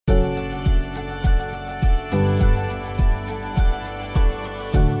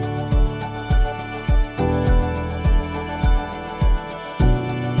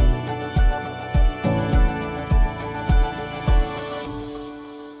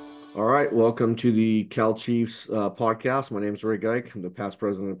All right, welcome to the Cal Chiefs podcast. My name is Ray Gayk. I'm the past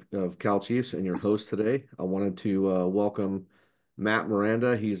president of Cal Chiefs and your host today. I wanted to welcome Matt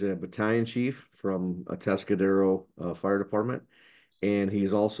Miranda. He's a battalion chief from Atascadero Fire Department, and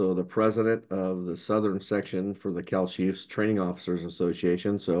he's also the president of the Southern Section for the Cal Chiefs Training Officers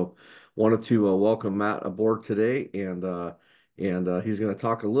Association. So, wanted to welcome Matt aboard today, and he's going to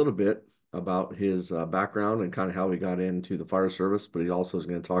talk a little bit about his background and kind of how he got into the fire service. But he also is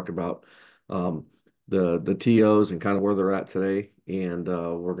going to talk about um, the TOs and kind of where they're at today. And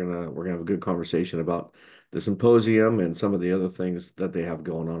we're gonna have a good conversation about the symposium and some of the other things that they have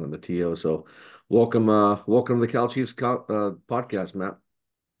going on in the TO. So welcome to the Cal Chiefs podcast, Matt.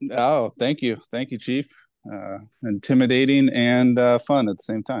 Oh, thank you. Thank you, Chief. Intimidating and fun at the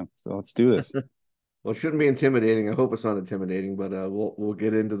same time. So let's do this. Well, it shouldn't be intimidating. I hope it's not intimidating, but we'll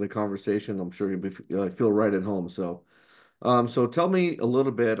get into the conversation. I'm sure feel right at home. So tell me a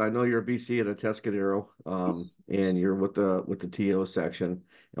little bit. I know you're a BC at a Atascadero, and you're with the TO section,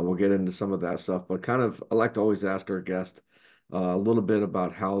 and we'll get into some of that stuff. But kind of, I like to always ask our guest a little bit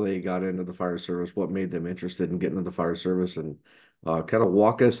about how they got into the fire service, what made them interested in getting into the fire service, and kind of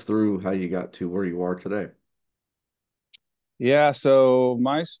walk us through how you got to where you are today. Yeah, so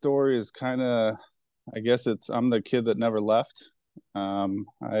my story is kind of, I guess I'm the kid that never left.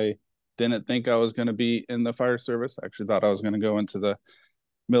 I didn't think I was going to be in the fire service. I actually thought I was going to go into the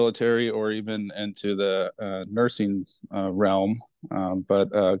military or even into the nursing realm. But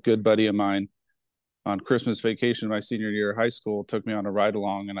a good buddy of mine on Christmas vacation my senior year of high school took me on a ride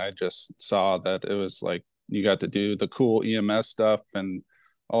along, and I just saw that it was like you got to do the cool EMS stuff and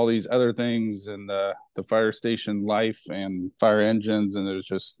all these other things and the fire station life and fire engines, and it was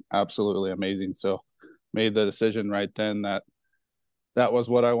just absolutely amazing. So made the decision right then that that was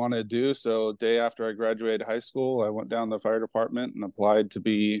what I wanted to do. So day after I graduated high school, I went down to the fire department and applied to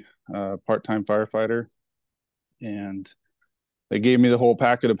be a part-time firefighter, and they gave me the whole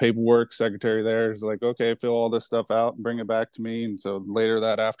packet of paperwork. Secretary there is like, okay, fill all this stuff out and bring it back to me. And so later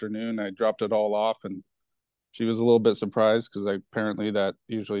that afternoon, I dropped it all off, and she was a little bit surprised because apparently that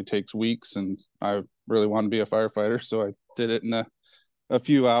usually takes weeks, and I really want to be a firefighter. So I did it in a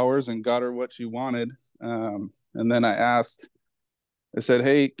few hours and got her what she wanted. And then I said,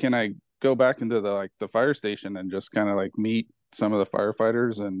 hey, can I go back into the fire station and just kind of like meet some of the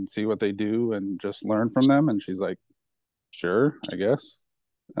firefighters and see what they do and just learn from them? And she's like, sure, I guess.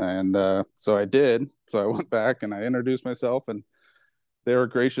 And so I did. So I went back and I introduced myself, and they were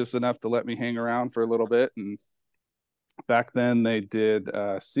gracious enough to let me hang around for a little bit. And back then they did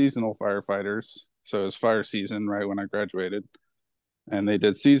seasonal firefighters. So it was fire season right when I graduated. And they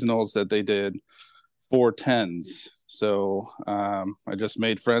did seasonals that they did 410s. So I just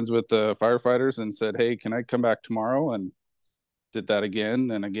made friends with the firefighters and said, hey, can I come back tomorrow? And did that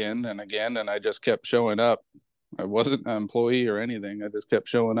again and again and again. And I just kept showing up. I wasn't an employee or anything. I just kept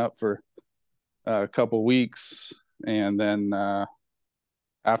showing up for a couple weeks. And then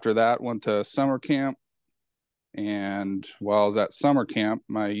after that, went to summer camp. And while I was at summer camp,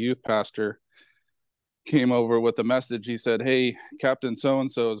 my youth pastor came over with a message. He said, hey, Captain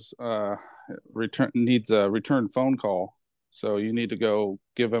so-and-so's needs a return phone call. So you need to go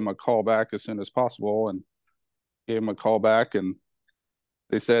give him a call back as soon as possible. And gave him a call back, and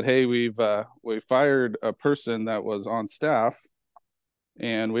they said, hey, we fired a person that was on staff,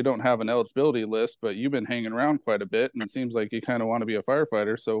 and we don't have an eligibility list, but you've been hanging around quite a bit, and it seems like you kind of want to be a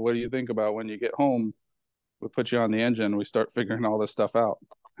firefighter. So what do you think about when you get home, we put you on the engine, we start figuring all this stuff out?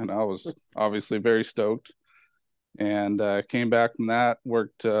 And I was obviously very stoked, and came back from that,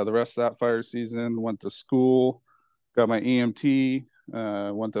 worked the rest of that fire season, went to school, got my EMT,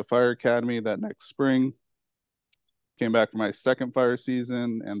 went to fire academy that next spring, came back for my second fire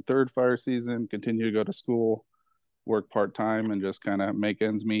season and third fire season, continued to go to school, work part-time, and just kind of make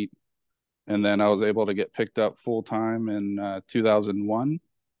ends meet. And then I was able to get picked up full-time in 2001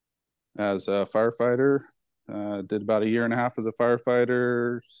 as a firefighter. Did about a year and a half as a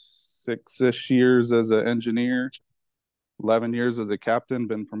firefighter, 6-ish years as an engineer, 11 years as a captain,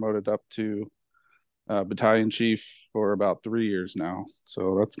 been promoted up to battalion chief for about 3 years now.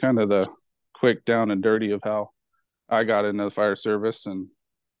 So that's kind of the quick down and dirty of how I got into the fire service, and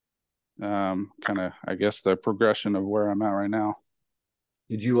kind of, I guess, the progression of where I'm at right now.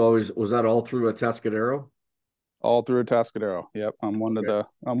 Was that all through a Atascadero? All through Atascadero. Yep, Okay. I'm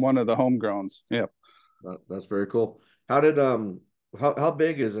one of the homegrowns. Yep. That's very cool. How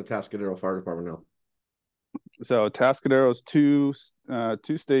big is a Atascadero Fire Department now? So Atascadero's two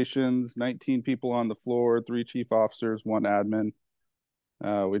stations, 19 people on the floor, 3 chief officers, 1 admin.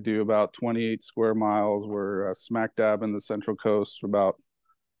 We do about 28 square miles. We're smack dab in the Central Coast, about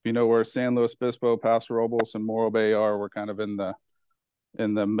you know where San Luis Obispo, Paso Robles, and Morro Bay are, we're kind of in the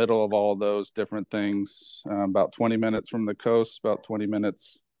middle of all those different things. About 20 minutes from the coast, about 20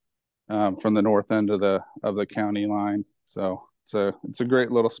 minutes from the north end of the county line. So it's a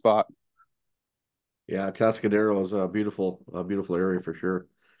great little spot. Yeah, Atascadero is a beautiful area for sure.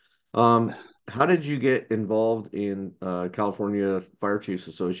 How did you get involved in California Fire Chiefs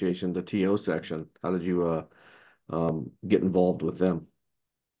Association, the TO section? How did you get involved with them?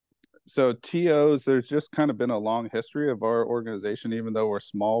 So TOs, there's just kind of been a long history of our organization. Even though we're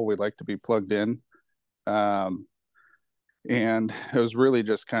small, we like to be plugged in. Um, and it was really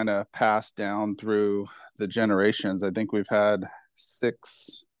just kind of passed down through the generations. I think we've had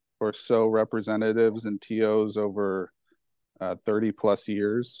 6 or so representatives and TOs over 30 plus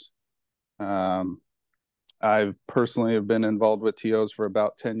years. I've personally have been involved with TOs for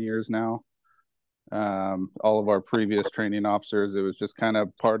about 10 years now. All of our previous training officers, it was just kind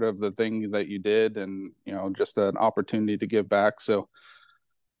of part of the thing that you did, and just an opportunity to give back. So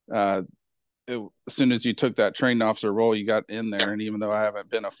as soon as you took that training officer role, you got in there. And even though I haven't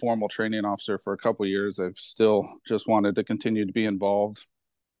been a formal training officer for a couple of years, I've still just wanted to continue to be involved,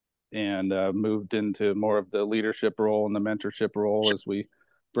 and moved into more of the leadership role and the mentorship role as we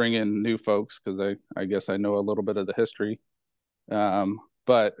bring in new folks, because I guess I know a little bit of the history.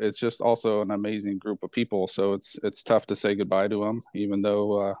 But it's just also an amazing group of people. So it's tough to say goodbye to them, even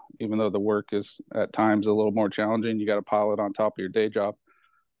though the work is at times a little more challenging. You got to pile it on top of your day job.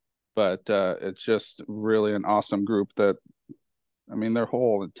 But it's just really an awesome group that, I mean, their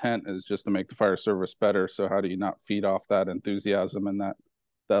whole intent is just to make the fire service better. So how do you not feed off that enthusiasm and that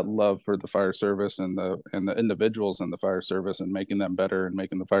love for the fire service and the individuals in the fire service, and making them better and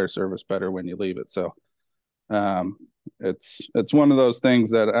making the fire service better when you leave it. So it's one of those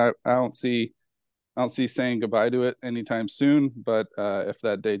things that I don't see saying goodbye to it anytime soon. But if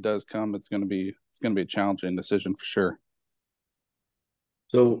that day does come, it's gonna be a challenging decision for sure.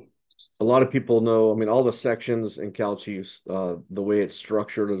 So a lot of people know, I mean, all the sections in Cal Chiefs, the way it's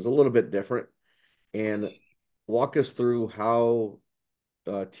structured is a little bit different. And walk us through how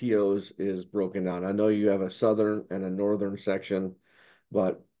TOs is broken down. I know you have a southern and a northern section,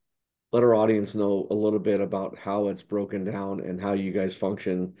 but let our audience know a little bit about how it's broken down and how you guys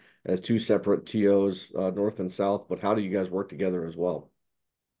function as two separate TOs, north and south, but how do you guys work together as well?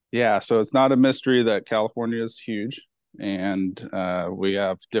 Yeah, so it's not a mystery that California is huge, and we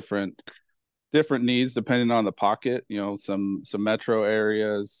have different needs depending on the pocket. Some metro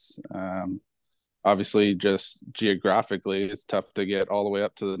areas. Obviously, just geographically, it's tough to get all the way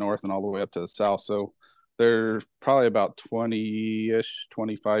up to the north and all the way up to the south. So they're probably about 20-ish,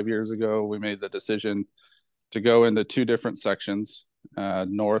 25 years ago, we made the decision to go into 2 different sections,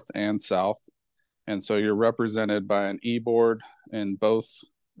 north and south. And so you're represented by an e-board in both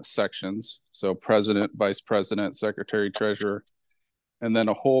sections. So president, vice president, secretary, treasurer, and then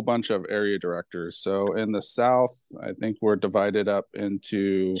a whole bunch of area directors. So in the south, I think we're divided up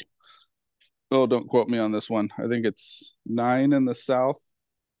into, oh, don't quote me on this one, I think it's 9 in the south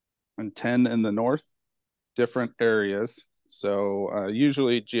and 10 in the north, different areas. So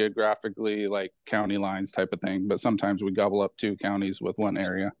usually geographically, like county lines type of thing, but sometimes we gobble up 2 counties with one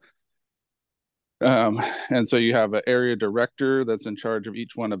area. And so you have an area director that's in charge of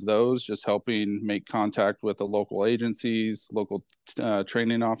each one of those, just helping make contact with the local agencies, local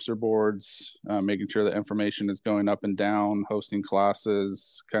training officer boards, making sure the information is going up and down, hosting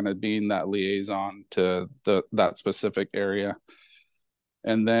classes, kind of being that liaison to that specific area.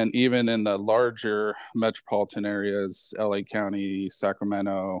 And then even in the larger metropolitan areas, LA County,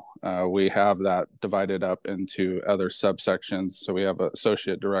 Sacramento, we have that divided up into other subsections. So we have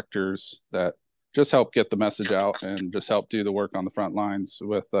associate directors that just help get the message out and just help do the work on the front lines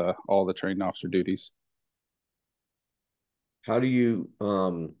with all the training officer duties. How do you,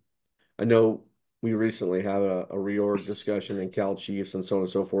 I know we recently had a reorg discussion in Cal Chiefs and so on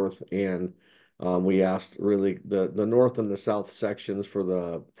and so forth, and we asked really the north and the south sections for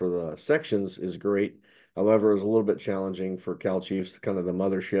the sections is great. However, it was a little bit challenging for Cal Chiefs, kind of the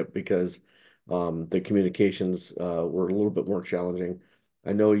mothership, because the communications were a little bit more challenging.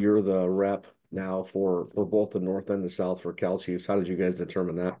 I know you're the rep now for both the north and the south for Cal Chiefs. How did you guys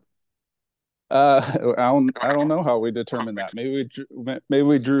determine that? I don't know how we determined that. Maybe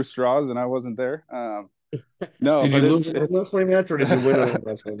we drew straws and I wasn't there. No, Did you but lose an arm it's wrestling match or did you win an arm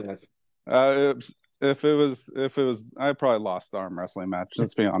wrestling match? if it was, I probably lost the arm wrestling match.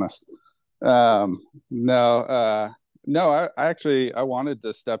 Let's be honest. Um, no, no, I wanted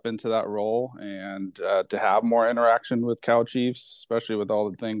to step into that role and to have more interaction with Cal Chiefs, especially with all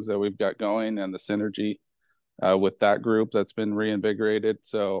the things that we've got going and the synergy. with that group that's been reinvigorated.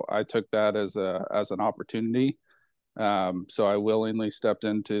 So I took that as an opportunity. So I willingly stepped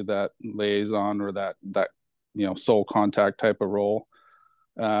into that liaison or that sole contact type of role.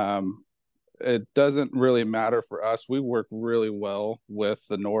 Um, it doesn't really matter for us. We work really well with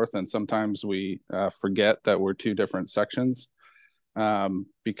the North, and sometimes we forget that we're two different sections,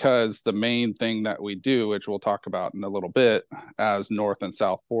 because the main thing that we do, which we'll talk about in a little bit, as North and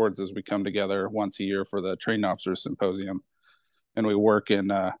South boards, is we come together once a year for the Training Officers Symposium, and we work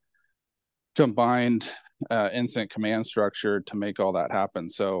in combined incident command structure to make all that happen.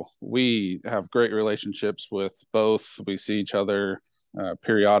 So we have great relationships with both. We see each other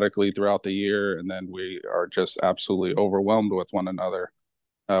periodically throughout the year, and then we are just absolutely overwhelmed with one another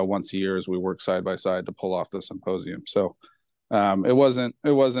once a year as we work side by side to pull off the symposium. So it wasn't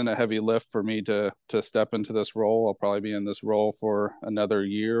a heavy lift for me to step into this role. I'll probably be in this role for another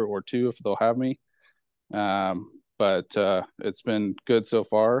year or two if they'll have me. But it's been good so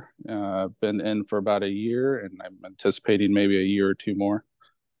far. Been in for about a year, and I'm anticipating maybe a year or two more.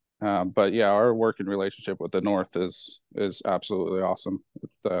 But yeah, our working relationship with the North is absolutely awesome.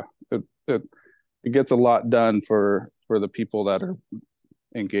 It gets a lot done for the people that are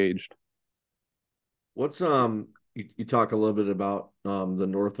engaged. What's you talk a little bit about the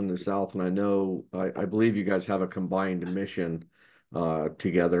North and the South, and I know I believe you guys have a combined mission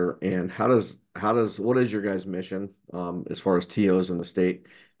together. And what is your guys' mission as far as TOs in the state?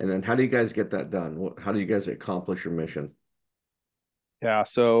 And then how do you guys get that done? How do you guys accomplish your mission? Yeah,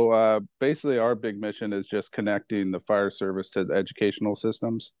 so basically, our big mission is just connecting the fire service to the educational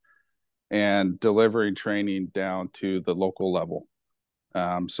systems and delivering training down to the local level.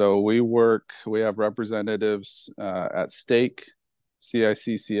 So we have representatives at Stake,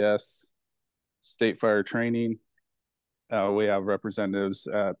 CICCS, State Fire Training. We have representatives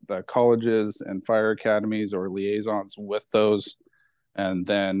at the colleges and fire academies or liaisons with those. And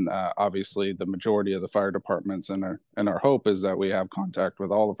then obviously the majority of the fire departments, and our hope is that we have contact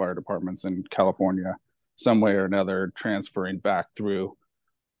with all the fire departments in California some way or another, transferring back through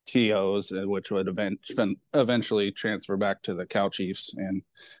TOs, which would eventually transfer back to the Cal Chiefs and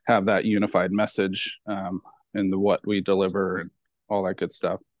have that unified message in what we deliver and all that good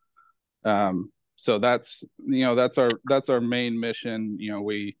stuff. So that's our main mission.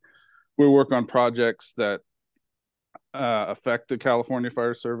 We work on projects that affect the California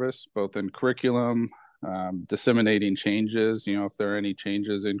Fire Service, both in curriculum, disseminating changes. If there are any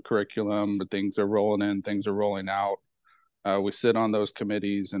changes in curriculum, but things are rolling in, things are rolling out. We sit on those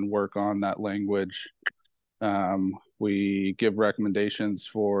committees and work on that language. We give recommendations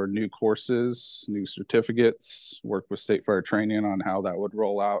for new courses, new certificates, work with State Fire Training on how that would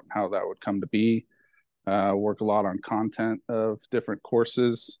roll out and how that would come to be. Work a lot on content of different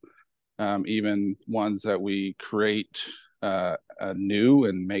courses, even ones that we create new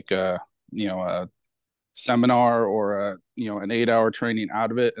and make a seminar or an 8-hour training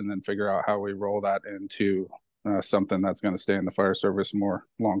out of it, and then figure out how we roll that into something that's going to stay in the fire service more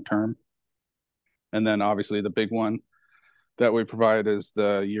long term. And then obviously the big one that we provide is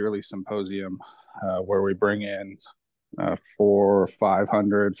the yearly symposium, where we bring in 400 or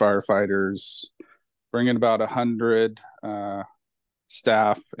 500 firefighters, bring in about 100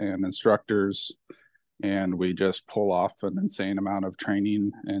 staff and instructors, and we just pull off an insane amount of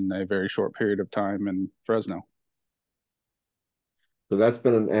training in a very short period of time in Fresno. So that's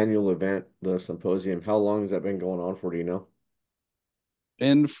been an annual event, the symposium. How long has that been going on for, do you know?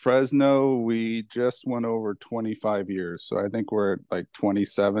 In Fresno, we just went over 25 years. So I think we're at like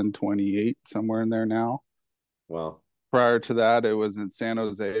 27, 28, somewhere in there now. Wow. Prior to that, it was in San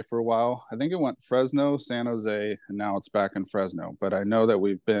Jose for a while. I think it went Fresno, San Jose, and now it's back in Fresno. But I know that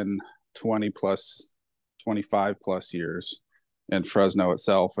we've been 20 plus, 25 plus years in Fresno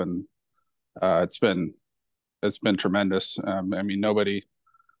itself. And it's been tremendous. I mean,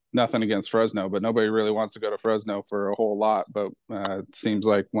 nothing against Fresno, but nobody really wants to go to Fresno for a whole lot. But it seems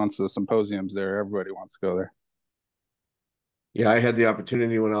like once the symposium's there, everybody wants to go there. Yeah, I had the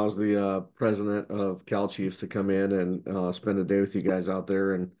opportunity when I was the president of Cal Chiefs to come in and spend a day with you guys out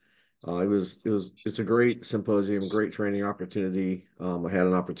there, and it's a great symposium, great training opportunity. I had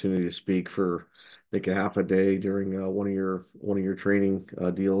an opportunity to speak for I think a half a day during one of your training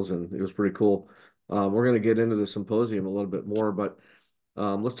deals, and it was pretty cool. We're going to get into the symposium a little bit more, but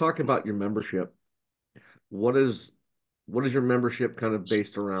let's talk about your membership. What is your membership kind of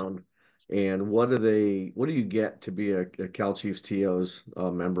based around, and what do you get to be a Cal Chiefs TO's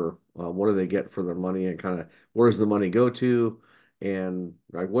member? What do they get for their money, and kind of where does the money go to, and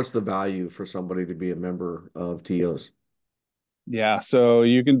like what's the value for somebody to be a member of TO's? Yeah, so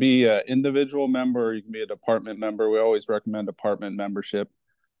you can be an individual member or you can be a department member. We always recommend department membership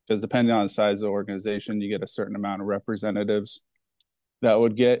because depending on the size of the organization, you get a certain amount of representatives that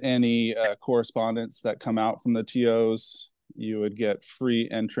would get any correspondence that come out from the TOs. You would get free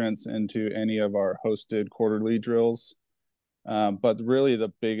entrance into any of our hosted quarterly drills. But really,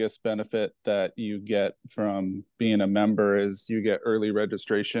 the biggest benefit that you get from being a member is you get early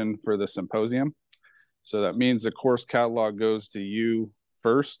registration for the symposium. So that means the course catalog goes to you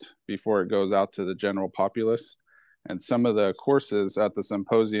first before it goes out to the general populace. And some of the courses at the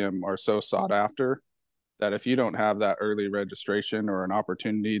symposium are so sought after that if you don't have that early registration or an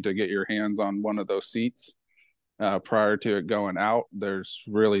opportunity to get your hands on one of those seats prior to it going out, there's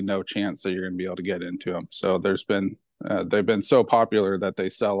really no chance that you're going to be able to get into them. So they've been so popular that they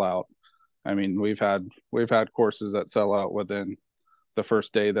sell out. I mean, we've had courses that sell out within the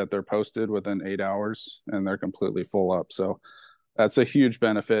first day that they're posted within 8 hours, and they're completely full up. So that's a huge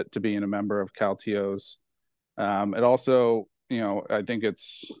benefit to being a member of CalTOs. It also, I think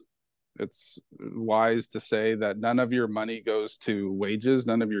it's wise to say that none of your money goes to wages.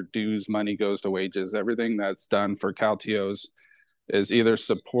 None of your dues money goes to wages. Everything that's done for CalTOs is either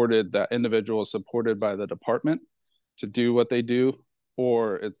supported, that individual is supported by the department to do what they do,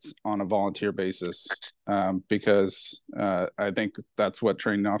 or it's on a volunteer basis. Because I think that's what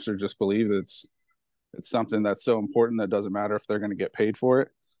training officers just believe. It's something that's so important that it doesn't matter if they're going to get paid for it,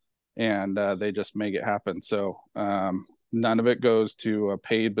 and they just make it happen. So none of it goes to a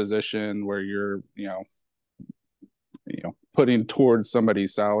paid position where you're putting towards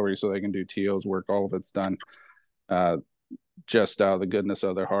somebody's salary so they can do TO's work. All of it's done just out of the goodness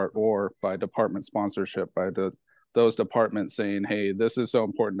of their heart, or by department sponsorship, by those departments saying, hey, this is so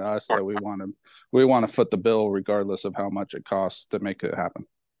important to us that we want to foot the bill regardless of how much it costs to make it happen.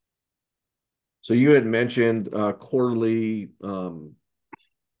 So you had mentioned quarterly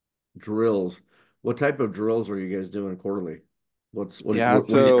drills. What type of drills are you guys doing quarterly? Yeah, What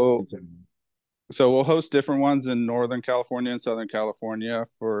do you do? so we'll host different ones in Northern California and Southern California.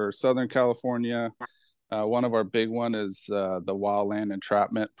 For Southern California, one of our big one is the wildland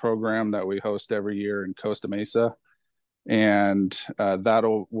entrapment program that we host every year in Costa Mesa. And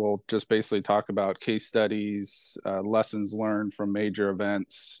we'll just basically talk about case studies, lessons learned from major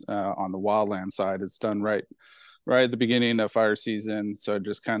events on the wildland side. It's done right at the beginning of fire season. So it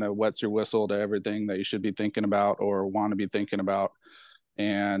just kind of wets your whistle to everything that you should be thinking about or want to be thinking about.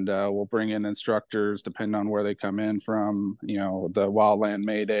 And we'll bring in instructors depending on where they come in from. The Wildland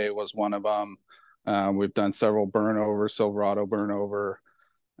Mayday was one of them. We've done several Silverado burnover.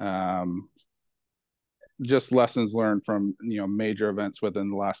 Just lessons learned from major events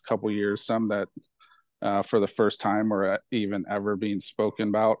within the last couple of years. Some that for the first time or even ever being spoken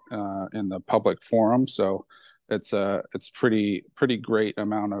about in the public forum. So it's pretty great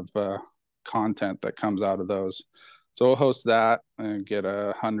amount of content that comes out of those. So we'll host that and get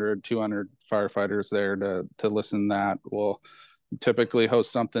 100, 200 firefighters there to listen to that. We'll typically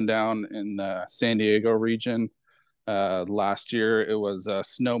host something down in the San Diego region. Last year it was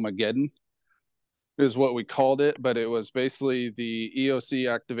Snowmageddon is what we called it, but it was basically the EOC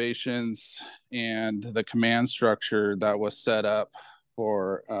activations and the command structure that was set up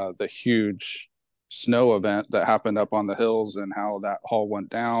for the huge snow event that happened up on the hills, and how that all went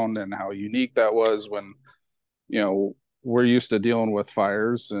down and how unique that was when we're used to dealing with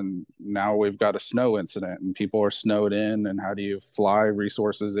fires, and now we've got a snow incident and people are snowed in, and how do you fly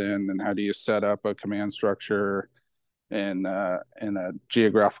resources in, and how do you set up a command structure in a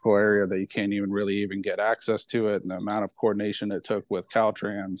geographical area that you can't even really even get access to it, and the amount of coordination it took with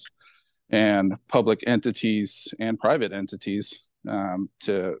Caltrans and public entities and private entities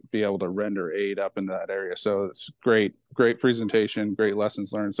to be able to render aid up into that area. So it's great presentation, great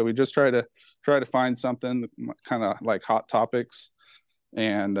lessons learned. So we just try to find something kind of like hot topics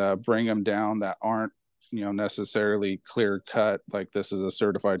and bring them down that aren't necessarily clear cut, like this is a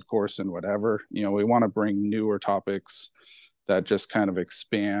certified course and whatever. We want to bring newer topics that just kind of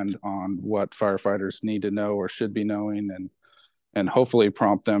expand on what firefighters need to know or should be knowing, and hopefully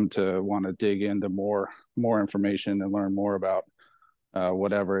prompt them to want to dig into more information and learn more about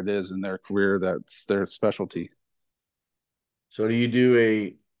whatever it is in their career that's their specialty. So do you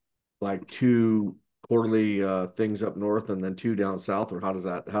do two quarterly things up north and then two down south, or how does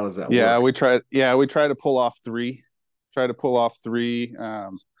that work? We try to pull off three.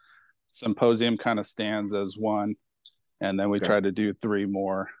 Symposium kind of stands as one, and then we try to do three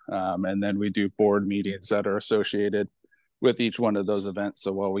more, and then we do board meetings that are associated with each one of those events.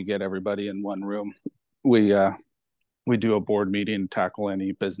 So while we get everybody in one room, we do a board meeting, tackle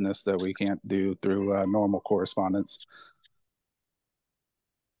any business that we can't do through normal correspondence.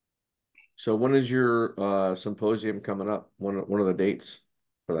 So when is your symposium coming up? When are the dates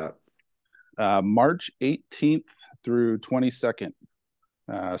for that? March 18th through 22nd.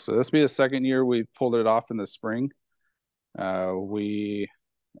 So this will be the second year we've pulled it off in the spring. We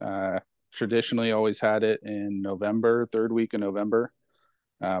traditionally always had it in November, third week in November,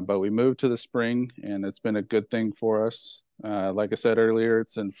 but we moved to the spring, and it's been a good thing for us. Like I said earlier,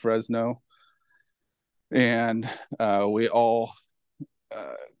 it's in Fresno, and we all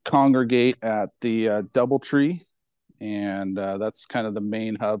congregate at the DoubleTree, and that's kind of the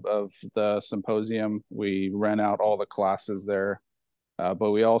main hub of the symposium. We rent out all the classes there,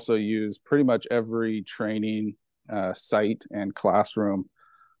 but we also use pretty much every training site and classroom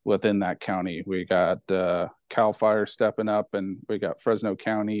within that county. We got Cal Fire stepping up, and we got Fresno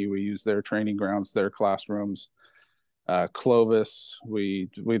County. We use their training grounds, their classrooms. Clovis, we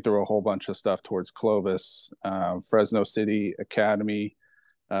throw a whole bunch of stuff towards Clovis. Fresno City Academy,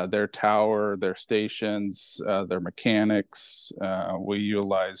 their tower, their stations, their mechanics. We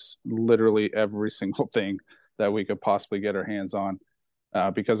utilize literally every single thing that we could possibly get our hands on,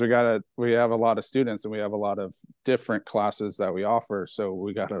 because we have a lot of students and we have a lot of different classes that we offer. So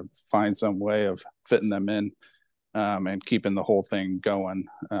we got to find some way of fitting them in, and keeping the whole thing going.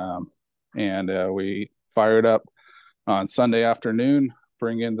 And we fire it up on Sunday afternoon,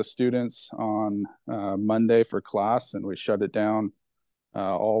 bring in the students on Monday for class, and we shut it down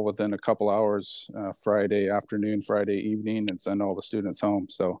all within a couple hours, Friday afternoon, Friday evening, and send all the students home.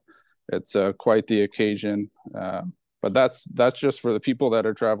 So it's quite the occasion. But that's just for the people that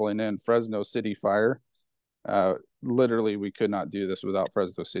are traveling in. Fresno City Fire, literally, we could not do this without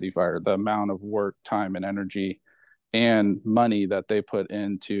Fresno City Fire. The amount of work, time, and energy and money that they put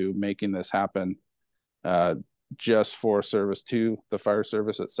into making this happen, just for service to the fire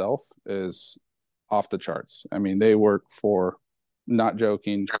service itself, is off the charts. I mean, they work for, not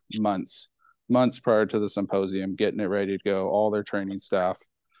joking, months prior to the symposium, getting it ready to go, all their training staff.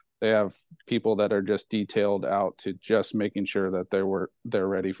 They have people that are just detailed out to just making sure that they're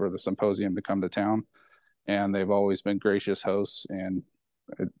ready for the symposium to come to town. And they've always been gracious hosts, and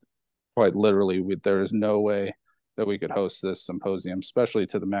quite literally, there is no way that we could host this symposium, especially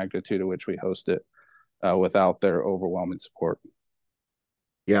to the magnitude at which we host it, without their overwhelming support.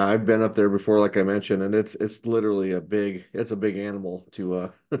 Yeah, I've been up there before, like I mentioned, and it's literally it's a big animal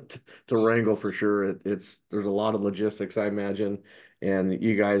to to wrangle for sure. There's a lot of logistics, I imagine, and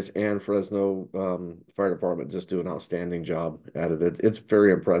you guys and Fresno Fire Department just do an outstanding job at it. It's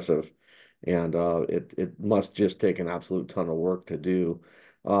very impressive, and it must just take an absolute ton of work to do.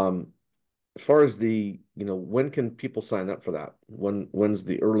 Um, as far as when can people sign up for that? When's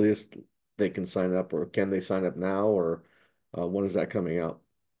the earliest they can sign up, or can they sign up now, or when is that coming out?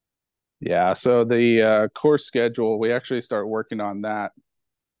 Yeah, so the course schedule, we actually start working on that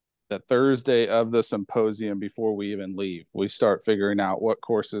the Thursday of the symposium before we even leave. We start figuring out what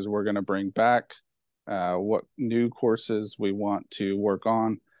courses we're going to bring back, what new courses we want to work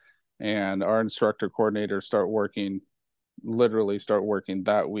on, and our instructor coordinators literally start working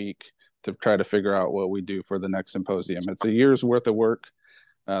that week to try to figure out what we do for the next symposium. It's a year's worth of work.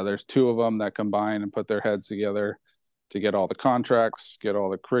 There's two of them that combine and put their heads together to get all the contracts, get all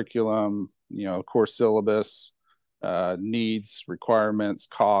the curriculum, course syllabus, needs, requirements,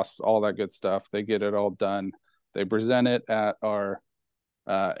 costs, all that good stuff. They get it all done. They present it at our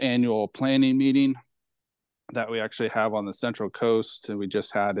annual planning meeting that we actually have on the Central Coast, and we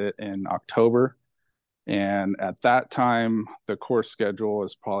just had it in October. And at that time, the course schedule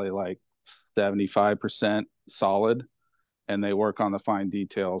is probably like 75% solid, and they work on the fine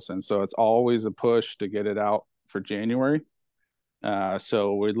details. And so it's always a push to get it out for January.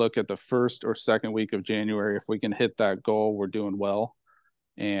 So we look at the first or second week of January. If we can hit that goal, we're doing well.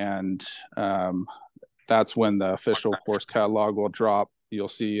 And that's when the official course catalog will drop. You'll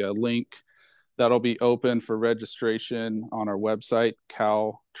see a link that'll be open for registration on our website,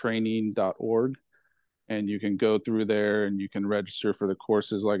 caltraining.org. And you can go through there and you can register for the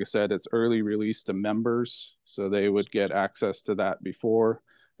courses. Like I said, it's early release to members, so they would get access to that before.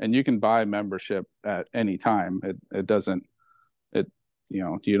 And you can buy membership at any time. It doesn't,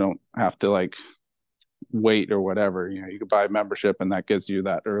 you don't have to like wait or whatever. You can buy membership, and that gives you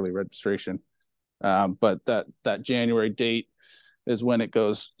that early registration. But that January date is when it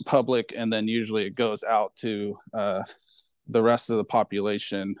goes public, and then usually it goes out to the rest of the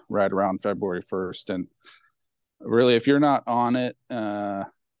population right around February 1st. And really, if you're not on it,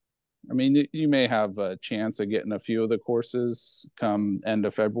 I mean, you may have a chance of getting a few of the courses come end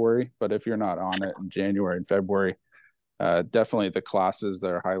of February, but if you're not on it in January and February, definitely the classes that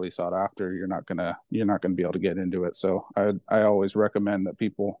are highly sought after, you're not gonna be able to get into it. So I always recommend that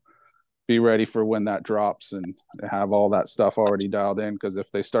people be ready for when that drops and have all that stuff already dialed in. Because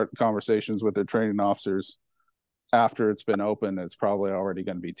if they start conversations with their training officers after it's been open, it's probably already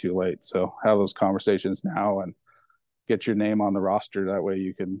going to be too late. So have those conversations now and get your name on the roster. That way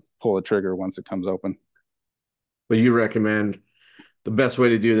you can pull the trigger once it comes open. But you recommend the best way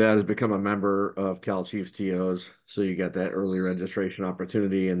to do that is become a member of Cal Chiefs TOs, so you get that early registration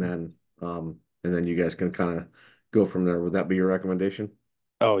opportunity, and then you guys can kind of go from there. Would that be your recommendation?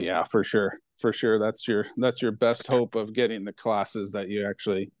 Oh yeah, for sure. For sure. That's your best hope of getting the classes that you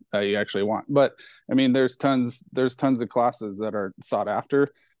actually want. But I mean, there's tons of classes that are sought after.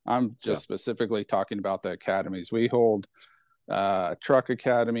 I'm just Yeah. specifically talking about the academies. We hold a truck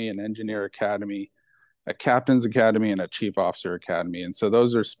academy, an engineer academy, a captain's academy, and a chief officer academy. And so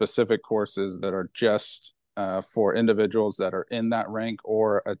those are specific courses that are just for individuals that are in that rank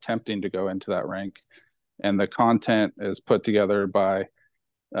or attempting to go into that rank. And the content is put together by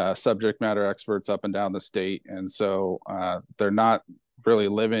subject matter experts up and down the state. And so they're not really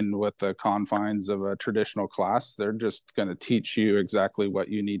living with the confines of a traditional class. They're just going to teach you exactly what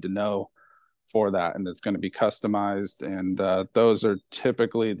you need to know for that. And it's going to be customized. And those are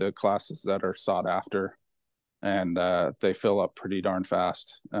typically the classes that are sought after. And they fill up pretty darn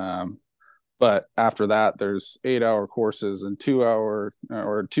fast. But after that, there's 8-hour courses and 2-hour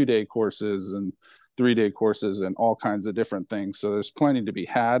or 2-day courses and 3-day courses and all kinds of different things. So there's plenty to be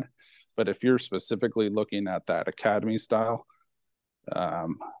had. But if you're specifically looking at that academy style,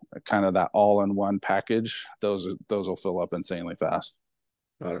 kind of that all-in-one package, those will fill up insanely fast.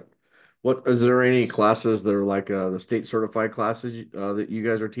 Got it. What is there any classes that are like the state certified classes that you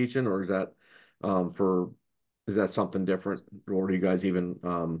guys are teaching, or is that for is that something different, or do you guys even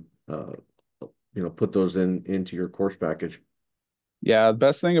put those into your course package? Yeah, the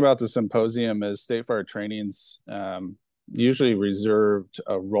best thing about the symposium is State Fire Training's usually reserved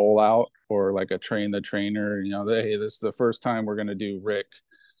a rollout or like a train the trainer. Hey, this is the first time we're going to do RIC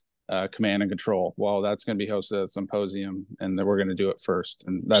command and control. Well, that's going to be hosted at symposium, and then we're going to do it first.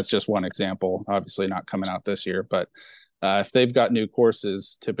 And that's just one example. Obviously, not coming out this year, but if they've got new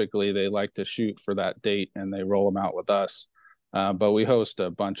courses, typically they like to shoot for that date and they roll them out with us. But we host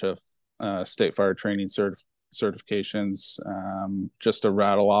a bunch of State Fire Training certifications. Just to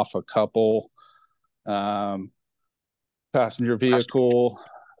rattle off a couple: passenger vehicle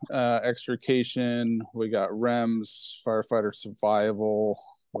extrication. We got REMS, firefighter survival.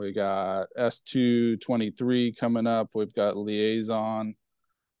 We got S223 coming up. We've got liaison,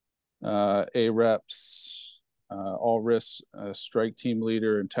 AREPS, all risk strike team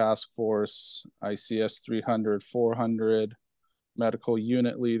leader and task force, ICS 300, 400, medical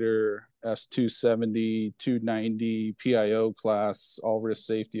unit leader, S270, 290, PIO class, all risk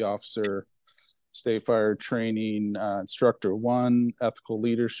safety officer, state fire training, instructor 1, ethical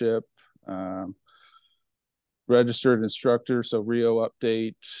leadership, registered instructor, so Rio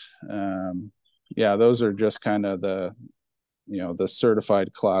update. Yeah, those are just kind of the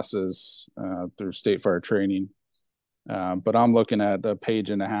certified classes through state fire training. But I'm looking at a page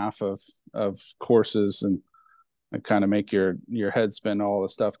and a half of courses and kind of make your head spin all the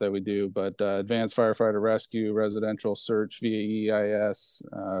stuff that we do. But advanced firefighter rescue, residential search via EIS,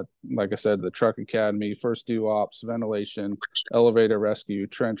 like I said, the truck academy, first due ops, ventilation, elevator rescue,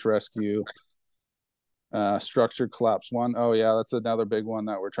 trench rescue, structured collapse 1. Oh yeah, that's another big one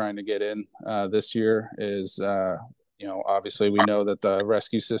that we're trying to get in this year is obviously we know that the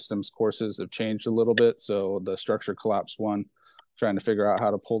rescue systems courses have changed a little bit. So the structured collapse 1, trying to figure out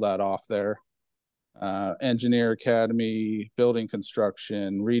how to pull that off there. Engineer academy, building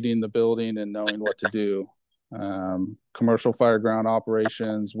construction, reading the building and knowing what to do. Commercial fireground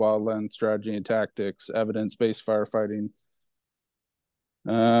operations, wildland strategy and tactics, evidence-based firefighting.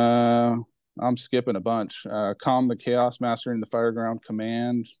 I'm skipping a bunch. Calm the chaos, mastering the fireground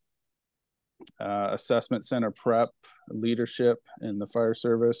command, assessment center prep, leadership in the fire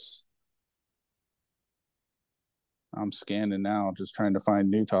service. I'm scanning now, just trying to find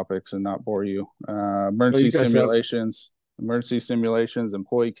new topics and not bore you. Emergency simulations,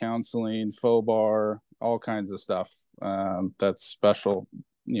 employee counseling, FOBAR, all kinds of stuff. That's special,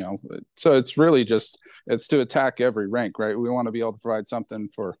 so it's really it's to attack every rank, right? We want to be able to provide something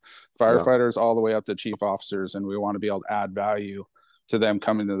for firefighters all the way up to chief officers, and we want to be able to add value to them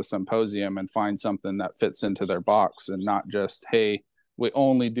coming to the symposium and find something that fits into their box and not just, hey, we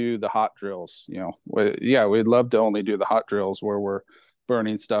only do the hot drills. We'd love to only do the hot drills where we're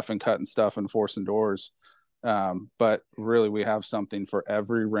burning stuff and cutting stuff and forcing doors. But really we have something for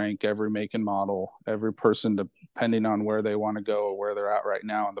every rank, every make and model, every person, depending on where they want to go or where they're at right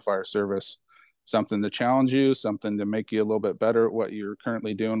now in the fire service. something to challenge you, something to make you a little bit better at what you're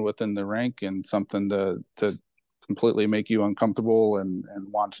currently doing within the rank, and something to completely make you uncomfortable and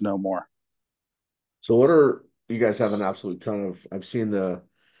want to know more. So what are you guys have an absolute ton of? I've seen the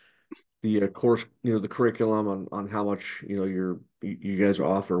course, the curriculum on how much you guys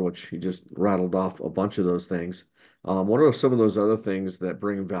offer, which you just rattled off a bunch of those things. What are some of those other things that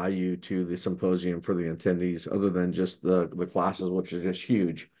bring value to the symposium for the attendees, other than just the classes, which is just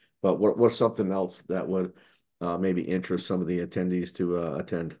huge? But what's something else that would maybe interest some of the attendees to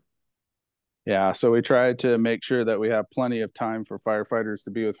attend? Yeah, so we try to make sure that we have plenty of time for firefighters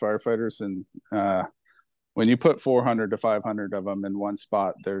to be with firefighters, and when you put 400 to 500 of them in one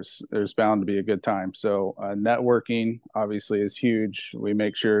spot, there's bound to be a good time. So networking obviously is huge. We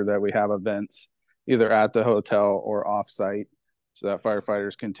make sure that we have events either at the hotel or offsite, so that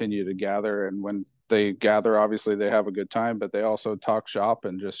firefighters continue to gather. And when they gather, obviously they have a good time, but they also talk shop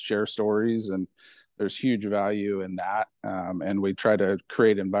and just share stories. And there's huge value in that. And we try to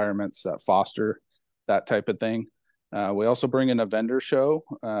create environments that foster that type of thing. We also bring in a vendor show.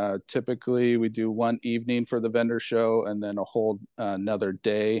 Typically, we do one evening for the vendor show and then a whole another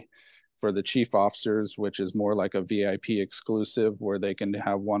day for the chief officers, which is more like a VIP exclusive where they can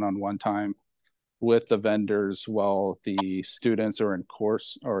have one-on-one time with the vendors while the students are in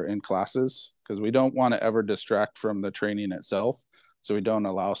course or in classes, because we don't want to ever distract from the training itself. So we don't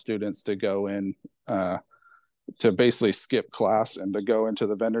allow students to go in to basically skip class and to go into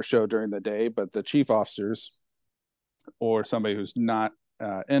the vendor show during the day. But the chief officers or somebody who's not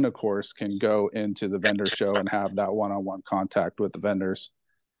in a course can go into the vendor show and have that one-on-one contact with the vendors.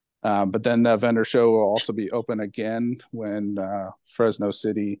 But then the vendor show will also be open again when Fresno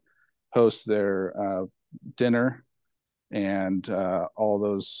City hosts their dinner, and all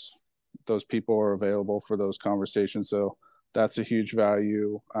those people are available for those conversations. So that's a huge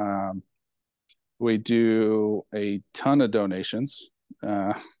value. We do a ton of donations.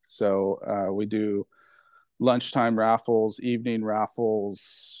 So we do lunchtime raffles, evening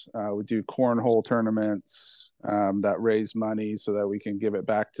raffles. We do cornhole tournaments that raise money so that we can give it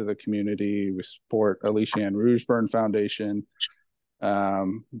back to the community. We support Alicia Ann Rouge Burn Foundation,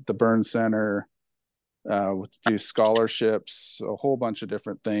 the Burn Center. We do scholarships, a whole bunch of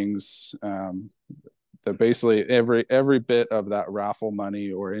different things. That basically every bit of that raffle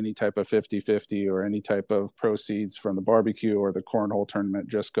money or any type of 50-50 or any type of proceeds from the barbecue or the cornhole tournament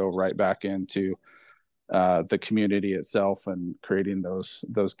just go right back into the community itself and creating those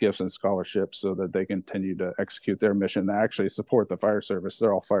gifts and scholarships so that they continue to execute their mission. They actually support the fire service.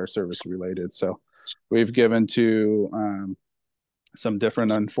 They're all fire service related. So we've given to some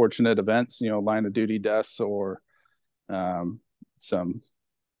different unfortunate events, line of duty deaths, or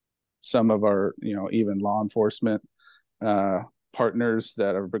some of our, even law enforcement partners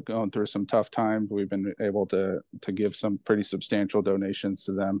that have been going through some tough times. We've been able to give some pretty substantial donations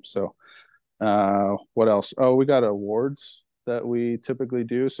to them. So what else? Oh, we got awards that we typically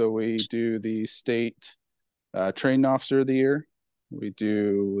do. So we do the state training officer of the year. We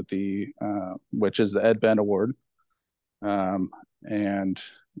do the which is the Ed Bent Award. And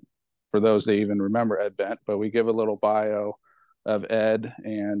for those that even remember Ed Bent, but we give a little bio of Ed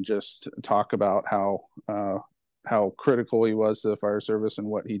and just talk about how critical he was to the fire service and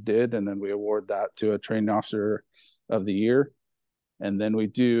what he did, and then we award that to a training officer of the year. And then we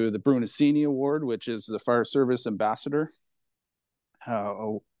do the Brunacini Award, which is the fire service ambassador.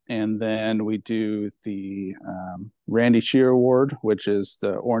 And then we do the Randy Shear Award, which is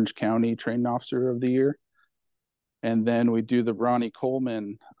the Orange County Training Officer of the Year. And then we do the Ronnie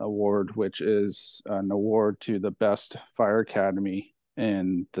Coleman Award, which is an award to the best fire academy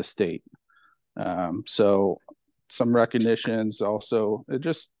in the state. So some recognitions also, it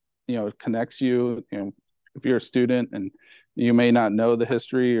just, connects you, if you're a student and you may not know the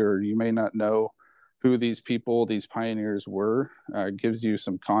history or you may not know who these people, these pioneers were, it gives you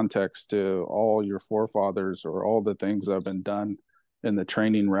some context to all your forefathers or all the things that have been done in the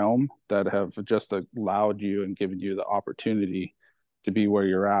training realm that have just allowed you and given you the opportunity to be where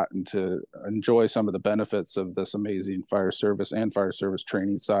you're at and to enjoy some of the benefits of this amazing fire service and fire service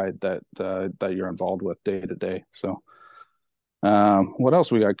training side that you're involved with day to day. So what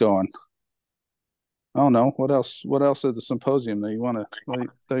else we got going? I don't know. What else at the symposium that you want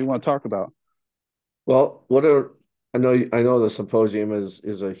to talk about? Well, I know the symposium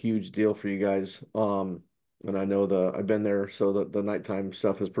is a huge deal for you guys. And I know I've been there, so the nighttime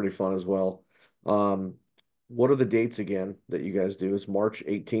stuff is pretty fun as well. What are the dates again that you guys do? Is March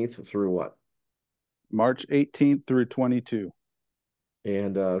 18th through what? March 18th through 22.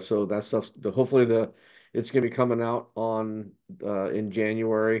 And so that stuff, hopefully it's gonna be coming out on in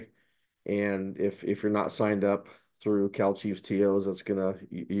January. And if you're not signed up through Cal Chiefs TOs, that's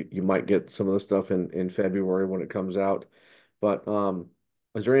you might get some of the stuff in February when it comes out. But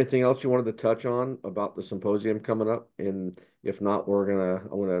is there anything else you wanted to touch on about the symposium coming up? And if not, I'm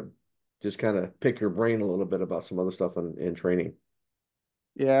gonna just kind of pick your brain a little bit about some other stuff in training.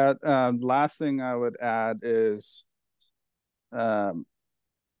 Yeah. Last thing I would add is um,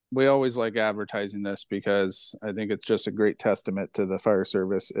 we always like advertising this because I think it's just a great testament to the fire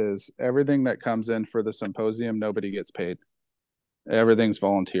service is everything that comes in for the symposium, nobody gets paid. Everything's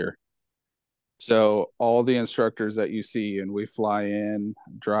volunteer. So all the instructors that you see, and we fly in,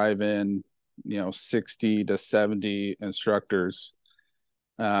 drive in, 60 to 70 instructors,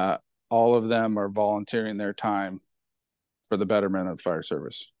 uh, all of them are volunteering their time for the betterment of the fire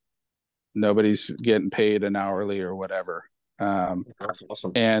service. Nobody's getting paid an hourly or whatever. That's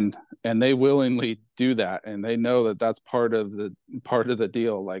awesome. And they willingly do that, and they know that that's part of the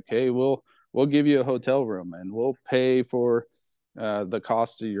deal. Like, hey, we'll give you a hotel room and we'll pay for the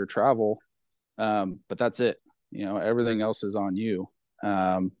cost of your travel, but that's it. Everything else is on you.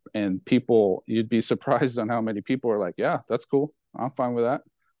 And people, you'd be surprised on how many people are like, yeah, that's cool, I'm fine with that.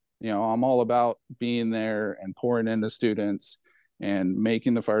 I'm all about being there and pouring into students and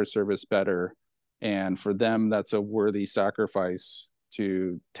making the fire service better. And for them, that's a worthy sacrifice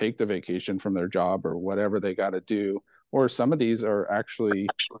to take the vacation from their job or whatever they got to do. Or some of these are actually,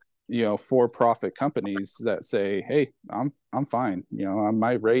 for-profit companies that say, hey, I'm fine.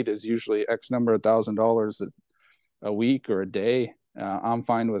 My rate is usually X number of $1,000 a week or a day. I'm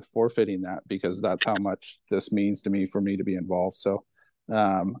fine with forfeiting that because that's how much this means to me for me to be involved. So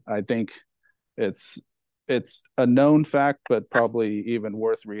I think it's a known fact, but probably even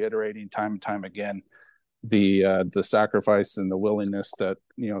worth reiterating time and time again. The sacrifice and the willingness that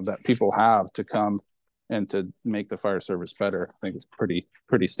that people have to come and to make the fire service better, I think it's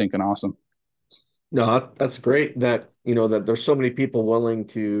pretty stinking awesome. No, that's great that that there's so many people willing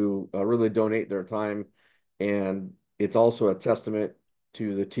to really donate their time, and it's also a testament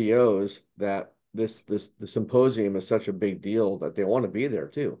to the TOs that the symposium is such a big deal that they want to be there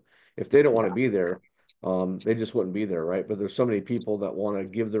too. If they don't want to Yeah. be there, they just wouldn't be there, right? But there's so many people that want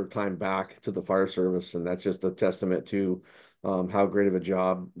to give their time back to the fire service, and that's just a testament to how great of a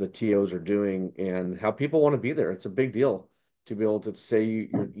job the TOs are doing and how people want to be there. It's a big deal to be able to say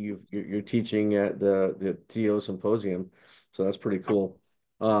you're teaching at the TO symposium. So that's pretty cool.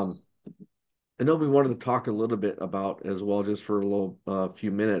 Um, I know we wanted to talk a little bit about as well, just for a little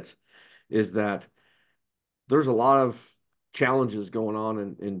few minutes, is that there's a lot of challenges going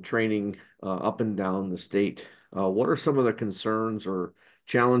on in training up and down the state. What are some of the concerns or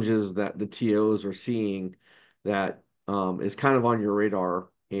challenges that the TOs are seeing that is kind of on your radar,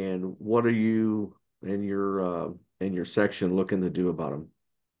 and what are you in your section looking to do about them?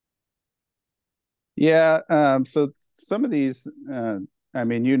 Yeah. So some of these, I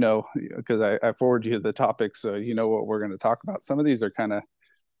mean, because I forward you the topics, so you know what we're going to talk about. Some of these are kind of,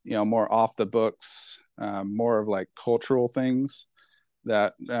 more off the books, more of like cultural things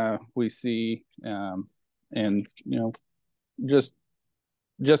that we see, and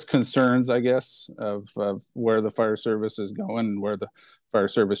just concerns, I guess, of where the fire service is going and where the fire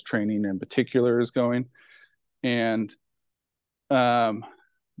service training in particular is going. And um,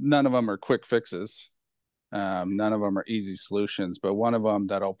 none of them are quick fixes. None of them are easy solutions. But one of them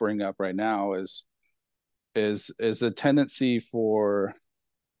that I'll bring up right now is a tendency for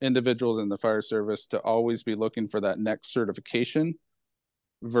individuals in the fire service to always be looking for that next certification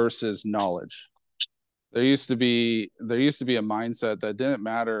versus knowledge. There used to be a mindset that didn't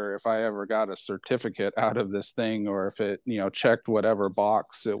matter if I ever got a certificate out of this thing or if it checked whatever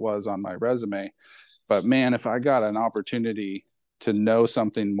box it was on my resume, but man, if I got an opportunity to know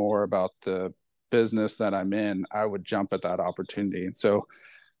something more about the business that I'm in, I would jump at that opportunity. And so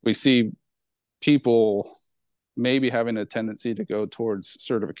we see people maybe having a tendency to go towards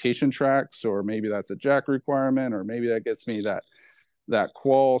certification tracks, or maybe that's a jack requirement, or maybe that gets me that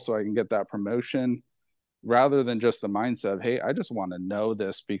qual so I can get that promotion, rather than just the mindset of, hey, I just want to know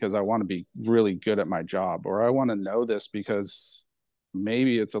this because I want to be really good at my job, or I want to know this because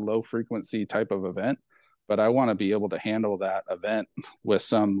maybe it's a low frequency type of event, but I want to be able to handle that event with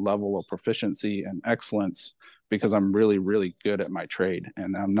some level of proficiency and excellence because I'm really, really good at my trade.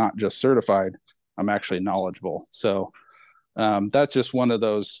 And I'm not just certified, I'm actually knowledgeable. So that's just one of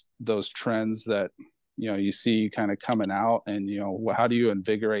those trends that you see kind of coming out. And how do you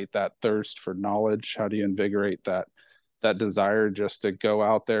invigorate that thirst for knowledge? How do you invigorate that desire just to go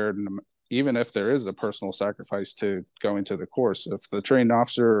out there, and even if there is a personal sacrifice to going to the course, if the trained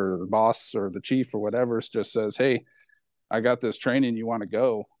officer or the boss or the chief or whatever just says, hey, I got this training, you want to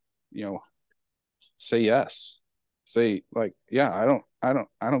go, say yes, say like, yeah,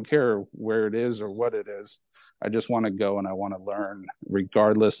 I don't care where it is or what it is. I just want to go and I want to learn,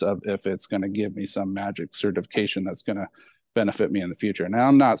 regardless of if it's going to give me some magic certification that's going to benefit me in the future. Now,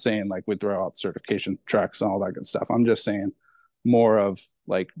 I'm not saying like we throw out certification tracks and all that good stuff. I'm just saying more of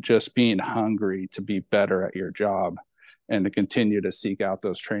like just being hungry to be better at your job and to continue to seek out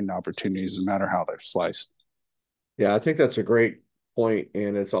those training opportunities, no matter how they're sliced. Yeah, I think that's a great point,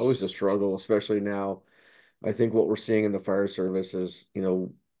 and it's always a struggle, especially now. I think what we're seeing in the fire service is,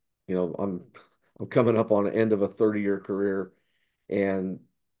 I'm coming up on the end of a 30-year career, and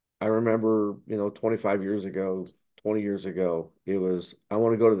I remember, 25 years ago, 20 years ago, it was, I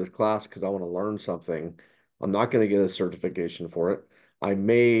want to go to this class because I want to learn something. I'm not going to get a certification for it. I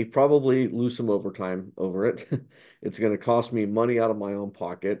may probably lose some overtime over it. It's going to cost me money out of my own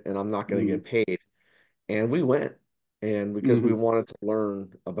pocket, and I'm not going to Mm-hmm. get paid. And we went, and because we Mm-hmm. wanted to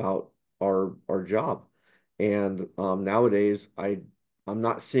learn about our job. And nowadays, I'm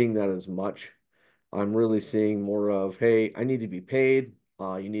not seeing that as much. I'm really seeing more of, hey, I need to be paid.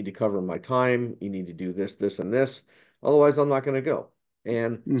 You need to cover my time. You need to do this, this, and this. Otherwise, I'm not going to go.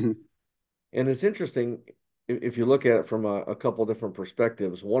 And Mm-hmm. and it's interesting if you look at it from a couple different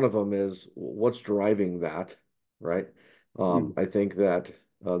perspectives. One of them is what's driving that, right? Mm-hmm. I think that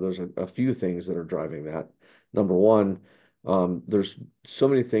there's a few things that are driving that. Number one, there's so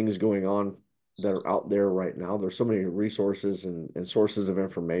many things going on that are out there right now. There's so many resources and sources of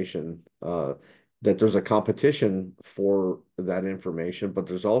information that there's a competition for that information, but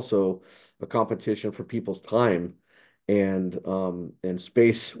there's also a competition for people's time and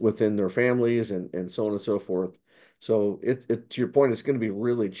space within their families and so on and so forth. So it to your point, it's going to be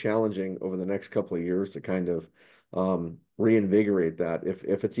really challenging over the next couple of years to kind of reinvigorate that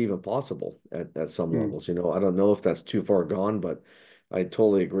if it's even possible at some Mm-hmm. levels. I don't know if that's too far gone, but I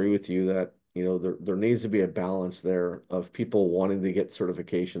totally agree with you that there needs to be a balance there of people wanting to get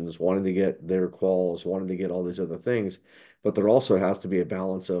certifications, wanting to get their quals, wanting to get all these other things, but there also has to be a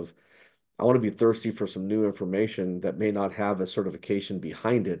balance of I want to be thirsty for some new information that may not have a certification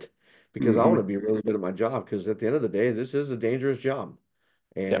behind it because I want Mm-hmm. to be really good at my job. Because at the end of the day, this is a dangerous job.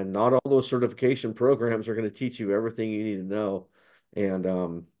 Yep. And not all those certification programs are going to teach you everything you need to know. And,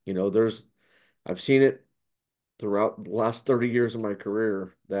 I've seen it throughout the last 30 years of my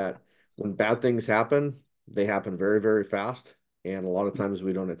career that when bad things happen, they happen very, very fast. And a lot of times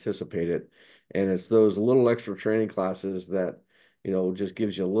we don't anticipate it. And it's those little extra training classes that, just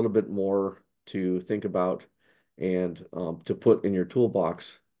gives you a little bit more to think about and to put in your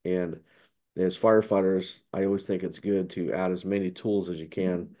toolbox. And as firefighters, I always think it's good to add as many tools as you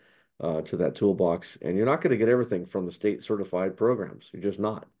can to that toolbox. And you're not going to get everything from the state certified programs. You're just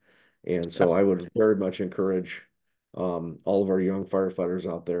not. And so Yep. I would very much encourage all of our young firefighters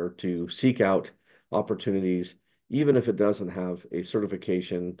out there to seek out opportunities, even if it doesn't have a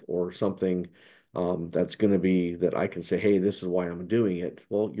certification or something that's going to be that I can say, hey, this is why I'm doing it.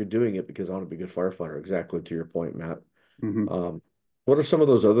 Well, you're doing it because I want to be a good firefighter. Exactly to your point, Matt. Mm-hmm. Um, what are some of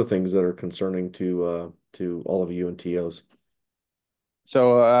those other things that are concerning to all of you and TOs?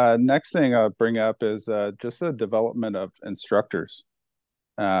 So next thing I'll bring up is just the development of instructors.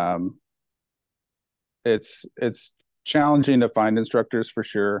 Um, it's challenging to find instructors for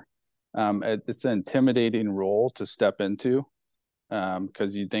sure. It's an intimidating role to step into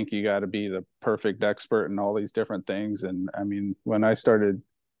because you think you got to be the perfect expert in all these different things. And I mean, when I started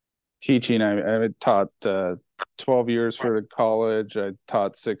teaching, I taught 12 years for college. I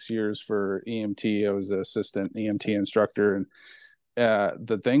taught 6 years for EMT. I was an assistant EMT instructor, and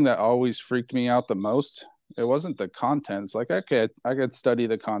the thing that always freaked me out the most, it wasn't the content. It's like, okay, I could study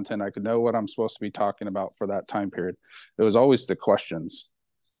the content. I could know what I'm supposed to be talking about for that time period. It was always the questions.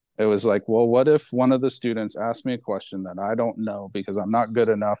 It was like, well, what if one of the students asked me a question that I don't know because I'm not good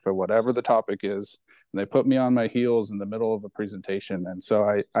enough at whatever the topic is, and they put me on my heels in the middle of a presentation. And so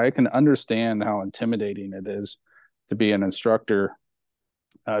I can understand how intimidating it is to be an instructor,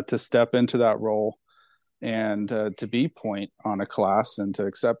 to step into that role and to be point on a class and to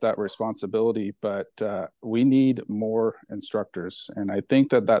accept that responsibility. But we need more instructors. And I think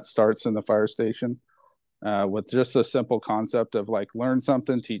that that starts in the fire station with just a simple concept of like learn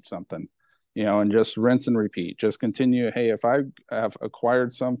something, teach something, and just rinse and repeat. Just continue. Hey, if I have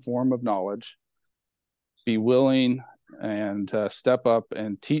acquired some form of knowledge, be willing and step up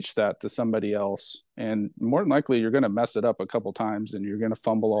and teach that to somebody else. And more than likely, you're going to mess it up a couple times and you're going to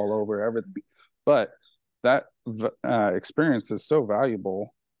fumble all over everything. But that experience is so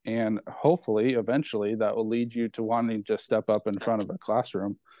valuable. And hopefully, eventually, that will lead you to wanting to step up in front of a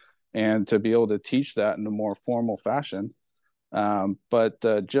classroom and to be able to teach that in a more formal fashion.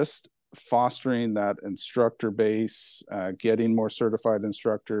 But just fostering that instructor base, getting more certified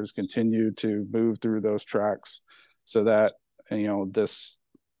instructors, continue to move through those tracks so that, this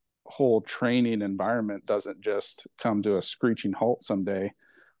whole training environment doesn't just come to a screeching halt someday,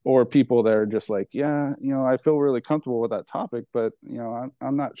 or people that are just like, yeah, I feel really comfortable with that topic, but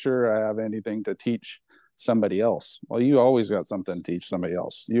I'm not sure I have anything to teach somebody else. Well, you always got something to teach somebody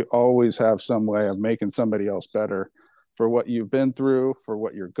else. You always have some way of making somebody else better for what you've been through, for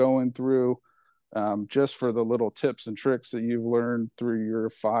what you're going through, just for the little tips and tricks that you've learned through your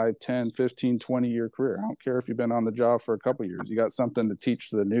 5, 10, 15, 20-year career. I don't care if you've been on the job for a couple of years. You got something to teach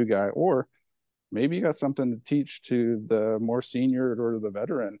to the new guy, or maybe you got something to teach to the more senior or the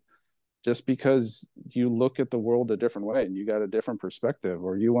veteran, just because you look at the world a different way and you got a different perspective,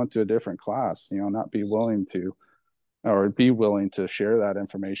 or you went to a different class, not be willing to, or be willing to share that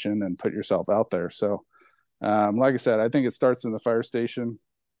information and put yourself out there. So, like I said, I think it starts in the fire station,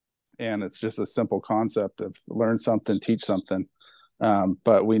 and it's just a simple concept of learn something, teach something.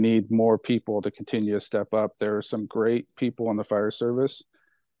 But we need more people to continue to step up. There are some great people in the fire service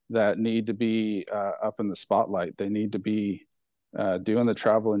that need to be up in the spotlight. They need to be doing the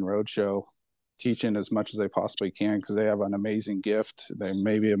traveling roadshow, teaching as much as they possibly can, because they have an amazing gift. They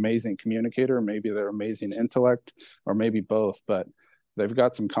may be amazing communicator, maybe they're amazing intellect, or maybe both, but they've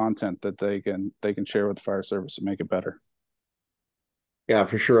got some content that they can share with the fire service and make it better. Yeah,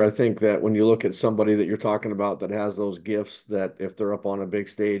 for sure. I think that when you look at somebody that you're talking about that has those gifts, that if they're up on a big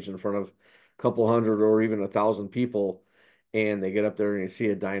stage in front of a couple hundred or even 1,000 people, and they get up there and you see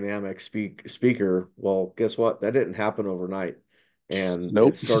a dynamic speaker, well, guess what? That didn't happen overnight. And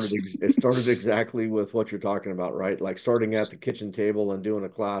Nope. it started exactly with what you're talking about, right? Like starting at the kitchen table and doing a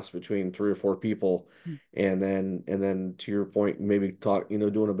class between 3 or 4 people, and then to your point, maybe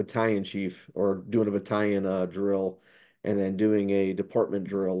doing a battalion chief or doing a battalion drill, and then doing a department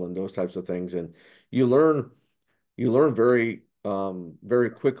drill and those types of things. And you learn very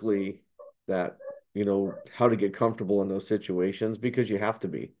quickly that how to get comfortable in those situations, because you have to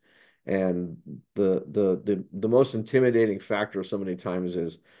be. And the most intimidating factor so many times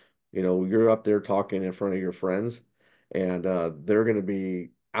is, you're up there talking in front of your friends, and they're going to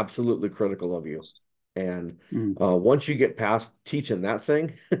be absolutely critical of you. And once you get past teaching that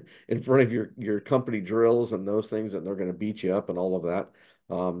thing in front of your company drills and those things, and they're going to beat you up and all of that,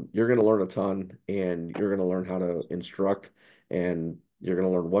 you're going to learn a ton, and you're going to learn how to instruct, and you're going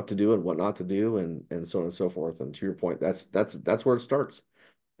to learn what to do and what not to do, and so on and so forth. And to your point, that's where it starts.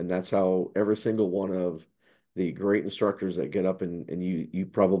 And that's how every single one of the great instructors that get up, and you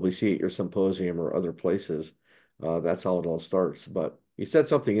probably see at your symposium or other places, that's how it all starts. But you said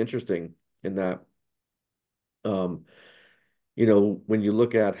something interesting in that, um, when you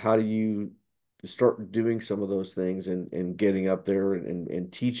look at how do you start doing some of those things, and getting up there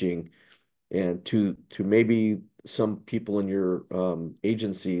and teaching, and to maybe some people in your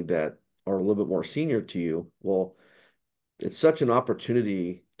agency that are a little bit more senior to you, well, it's such an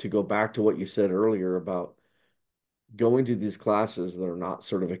opportunity to go back to what you said earlier about going to these classes that are not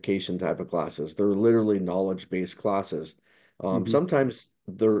certification type of classes. They're literally knowledge-based classes. Mm-hmm. Sometimes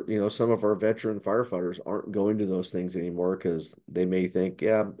some of our veteran firefighters aren't going to those things anymore because they may think,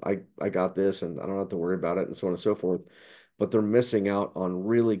 yeah, I got this and I don't have to worry about it, and so on and so forth. But they're missing out on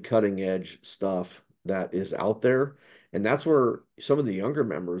really cutting edge stuff that is out there. And that's where some of the younger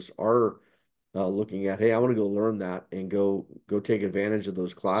members are looking at, hey, I want to go learn that and go take advantage of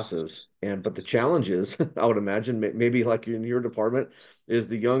those classes. But the challenge is, I would imagine, maybe like in your department, is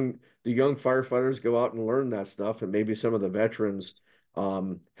the young firefighters go out and learn that stuff, and maybe some of the veterans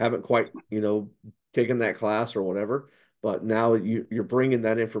haven't quite taken that class or whatever. But now you're bringing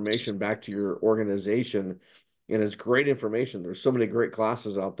that information back to your organization, and it's great information. There's so many great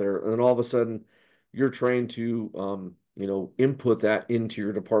classes out there, and then all of a sudden, you're trained to input that into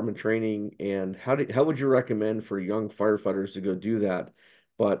your department training. And how would you recommend for young firefighters to go do that,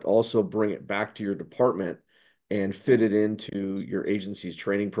 but also bring it back to your department and fit it into your agency's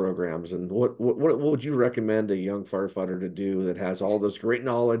training programs? And what would you recommend a young firefighter to do that has all this great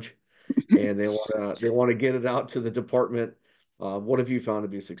knowledge, and they want to get it out to the department? What have you found to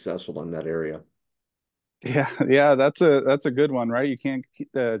be successful in that area? Yeah, that's a good one, right? You can't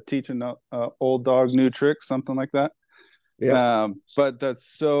teach an old dog new tricks, something like that. Yep. But that's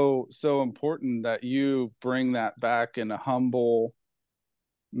so important that you bring that back in a humble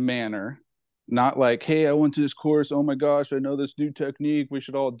manner, not like, hey, I went to this course, oh my gosh, I know this new technique, we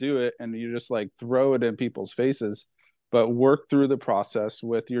should all do it, and you just like throw it in people's faces. But work through the process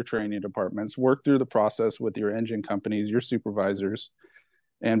with your training departments, work through the process with your engine companies, your supervisors,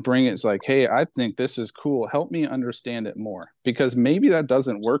 and bring it. It's like, hey, I think this is cool. Help me understand it more, because maybe that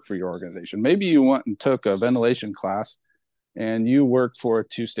doesn't work for your organization. Maybe you went and took a ventilation class and you work for a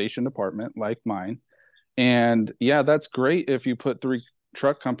 2-station department like mine. And yeah, that's great if you put 3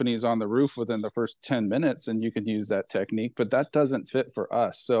 truck companies on the roof within the first 10 minutes and you can use that technique, but that doesn't fit for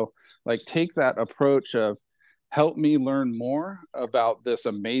us. So like, take that approach of, help me learn more about this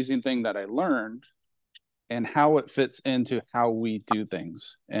amazing thing that I learned and how it fits into how we do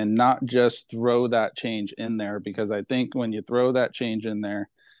things, and not just throw that change in there. Because I think when you throw that change in there,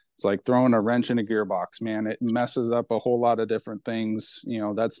 it's like throwing a wrench in a gearbox, man. It messes up a whole lot of different things.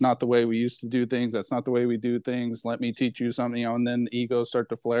 That's not the way we used to do things. That's not the way we do things. Let me teach you something, and then egos start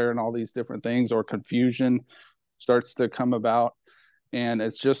to flare and all these different things, or confusion starts to come about. And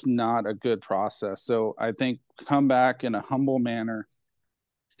it's just not a good process. So I think, come back in a humble manner,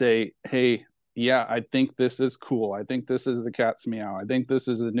 say, hey, yeah, I think this is cool. I think this is the cat's meow. I think this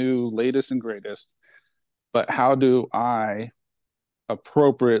is the new latest and greatest. But how do I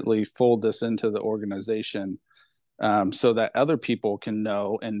appropriately fold this into the organization, so that other people can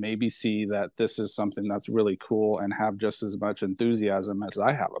know and maybe see that this is something that's really cool and have just as much enthusiasm as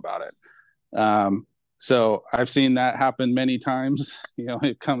I have about it. So I've seen that happen many times.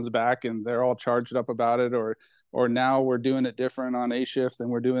 It comes back and they're all charged up about it, or now we're doing it different on A shift than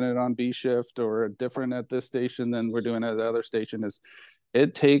we're doing it on B shift, or different at this station than we're doing at the other station.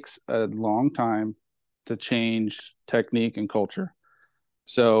 It takes a long time to change technique and culture.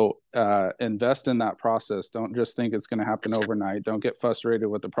 So invest in that process. Don't just think it's going to happen overnight. Don't get frustrated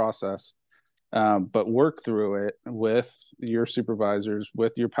with the process, but work through it with your supervisors,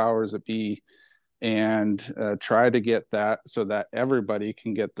 with your powers that be, and try to get that so that everybody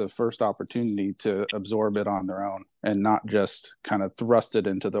can get the first opportunity to absorb it on their own, and not just kind of thrust it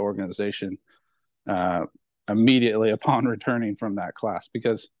into the organization immediately upon returning from that class.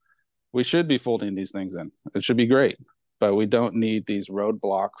 Because we should be folding these things in. It should be great, but we don't need these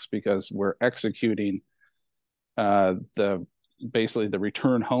roadblocks, because we're executing basically the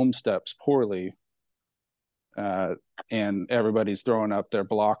return home steps poorly, and everybody's throwing up their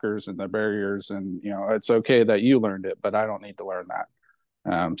blockers and their barriers, and it's okay that you learned it, but I don't need to learn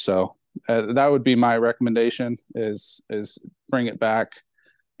that. So that would be my recommendation: is bring it back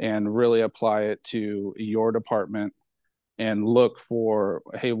and really apply it to your department, and look for,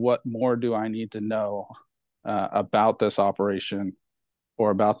 hey, what more do I need to know about this operation,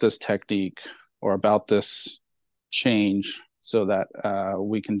 or about this technique, or about this change, so that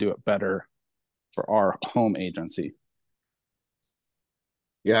we can do it better for our home agency.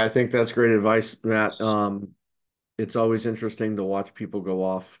 Yeah, I think that's great advice, Matt. It's always interesting to watch people go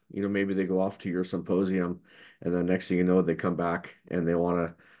off. Maybe they go off to your symposium, and then next thing you know, they come back and they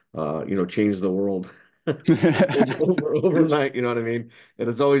want to, change the world overnight. You know what I mean? And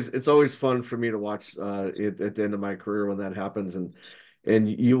it's always fun for me to watch it at the end of my career when that happens. And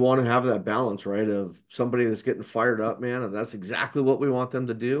you want to have that balance, right? Of somebody that's getting fired up, man, and that's exactly what we want them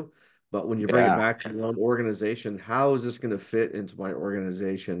to do. But when you bring it Yeah. back to your own organization, how is this going to fit into my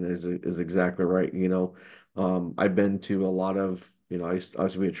organization is exactly right. I've been to a lot of, I used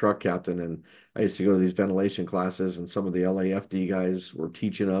to be a truck captain, and I used to go to these ventilation classes, and some of the LAFD guys were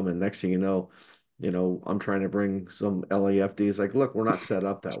teaching them. And next thing I'm trying to bring some LAFDs, like, look, we're not set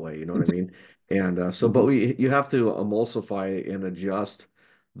up that way. You know what I mean? And but Mhm. you have to emulsify and adjust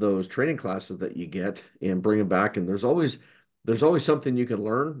those training classes that you get and bring them back. And there's always something you can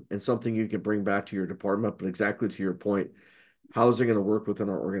learn and something you can bring back to your department. But exactly to your point, how is it going to work within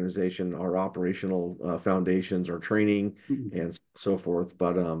our organization, our operational foundations, our training, and so forth?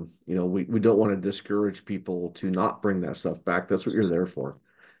 But we don't want to discourage people to not bring that stuff back. That's what you're there for,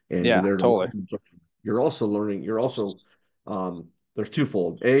 and you're Yeah, there to totally. learn. You're also learning. There's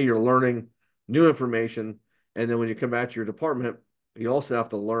twofold. A, you're learning new information, and then when you come back to your department, you also have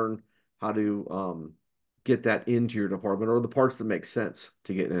to learn how to get that into your department, or the parts that make sense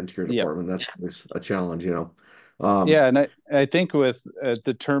to get into your Yep. department. That's always a challenge. Um, Yeah, and I think with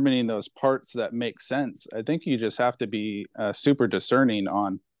determining those parts that make sense, I think you just have to be super discerning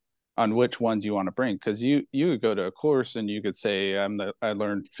on which ones you want to bring. Because you could go to a course and you could say, I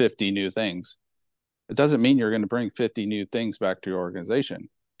learned 50 new things. It doesn't mean you're going to bring 50 new things back to your organization.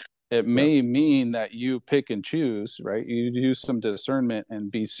 It yeah. may mean that you pick and choose, right? You use some discernment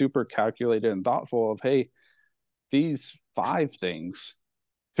and be super calculated and thoughtful of, hey, these 5 things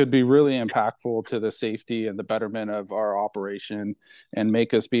could be really impactful to the safety and the betterment of our operation and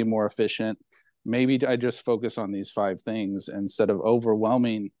make us be more efficient. Maybe I just focus on these 5 things instead of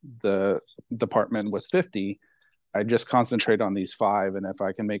overwhelming the department with 50. I just concentrate on these 5. And if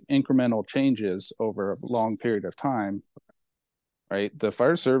I can make incremental changes over a long period of time, right? The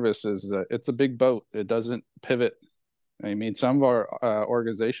fire service it's a big boat. It doesn't pivot. I mean, some of our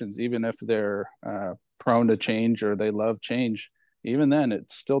organizations, even if they're prone to change or they love change, even then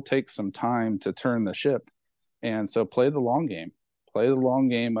it still takes some time to turn the ship. And so play the long game. Play the long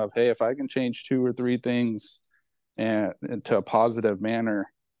game of, hey, if I can change two or three things and to a positive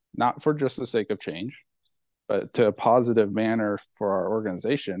manner, not for just the sake of change, but to a positive manner for our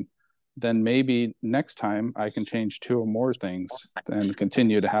organization, then maybe next time I can change two or more things and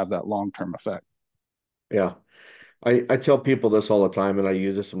continue to have that long-term effect. Yeah. I tell people this all the time, and I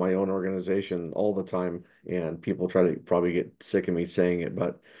use this in my own organization all the time, and people try to probably get sick of me saying it,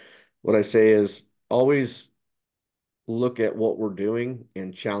 but what I say is always look at what we're doing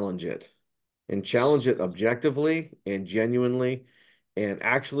and challenge it objectively and genuinely and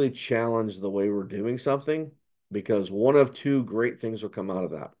actually challenge the way we're doing something, because one of two great things will come out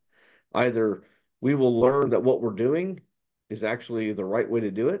of that. Either we will learn that what we're doing is actually the right way to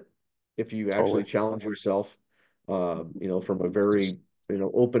do it if you actually Totally. challenge yourself, from a very,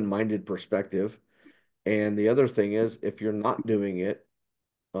 open-minded perspective. And the other thing is, if you're not doing it,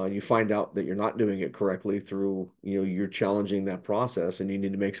 you find out that you're not doing it correctly through, you're challenging that process and you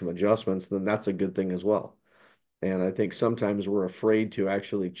need to make some adjustments, then that's a good thing as well. And I think sometimes we're afraid to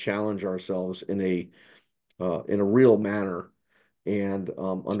actually challenge ourselves in a real manner, and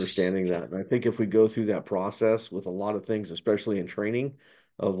understanding that. And I think if we go through that process with a lot of things, especially in training,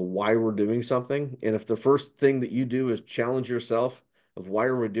 of why we're doing something, and if the first thing that you do is challenge yourself of why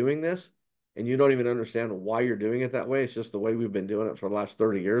are we doing this, and you don't even understand why you're doing it that way, it's just the way we've been doing it for the last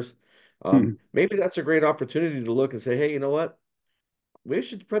 30 years. Mm-hmm. Maybe that's a great opportunity to look and say, hey, you know what? We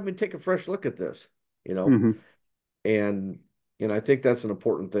should probably take a fresh look at this, you know? Mm-hmm. And I think that's an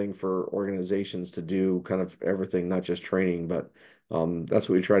important thing for organizations to do, kind of everything, not just training, but that's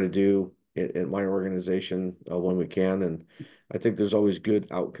what we try to do in my organization when we can. And I think there's always good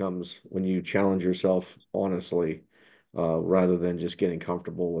outcomes when you challenge yourself honestly, rather than just getting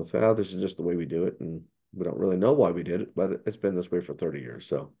comfortable with, this is just the way we do it, and we don't really know why we did it, but it's been this way for 30 years.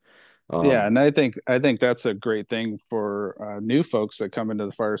 So, Yeah, um, and I think that's a great thing for new folks that come into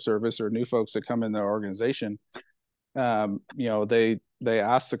the fire service or new folks that come in the organization. They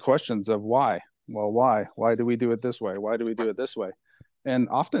ask the questions of why. Well, why do we do it this way? Why do we do it this way? And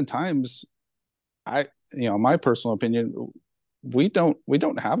oftentimes, my personal opinion, we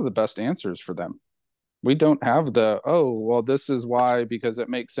don't have the best answers for them. We don't have the, oh, well, this is why, because it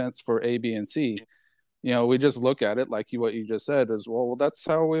makes sense for A, B, and C. We just look at it like what you just said is, well, that's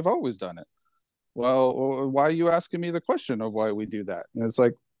how we've always done it. Well, why are you asking me the question of why we do that? And it's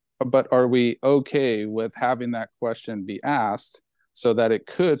like, but are we okay with having that question be asked so that it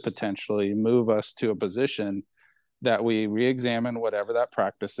could potentially move us to a position that we re-examine whatever that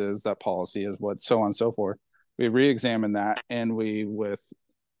practice is, that policy is, what, so on and so forth. We re-examine that, and we, with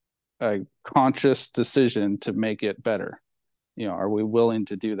a conscious decision to make it better, are we willing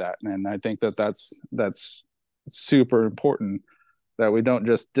to do that? And I think that's super important, that we don't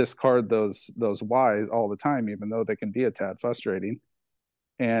just discard those whys all the time, even though they can be a tad frustrating.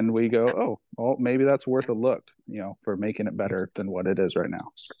 And we go, oh, well, maybe that's worth a look, for making it better than what it is right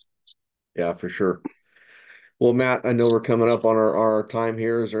now. yeah, for sure. Well, Matt, I know we're coming up on our time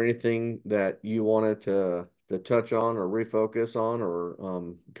here. Is there anything that you wanted to touch on or refocus on,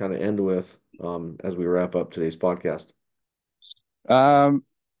 or kind of end with, as we wrap up today's podcast? Um,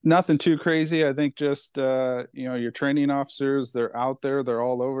 Nothing too crazy. I think just your training officers, they're out there, they're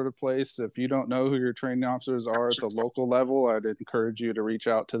all over the place. If you don't know who your training officers are at the local level, I'd encourage you to reach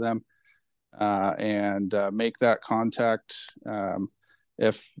out to them and make that contact.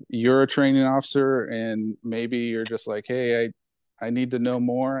 If you're a training officer and maybe you're just like, hey, I need to know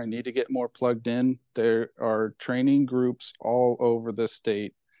more, I need to get more plugged in, there are training groups all over the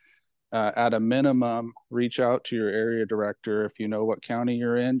state. At a minimum, reach out to your area director. If you know what county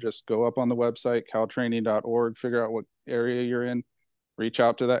you're in, just go up on the website, caltraining.org, figure out what area you're in, reach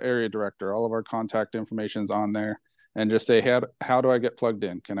out to that area director. All of our contact information is on there, and just say, how do I get plugged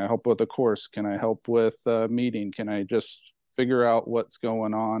in? Can I help with a course? Can I help with a meeting? Can I just figure out what's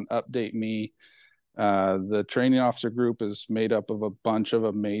going on? Update me. The training officer group is made up of a bunch of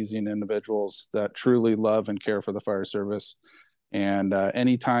amazing individuals that truly love and care for the fire service. And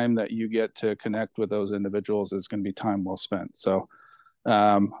any time that you get to connect with those individuals is going to be time well spent. So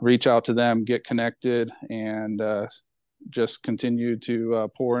reach out to them, get connected, and just continue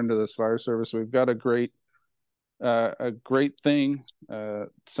to pour into this fire service. We've got a great thing,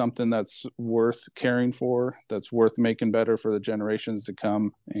 something that's worth caring for, that's worth making better for the generations to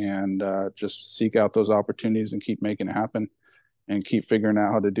come, and just seek out those opportunities and keep making it happen and keep figuring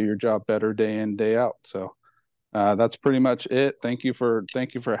out how to do your job better day in, day out. So That's pretty much it. Thank you for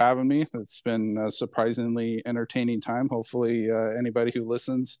having me. It's been a surprisingly entertaining time. Hopefully, anybody who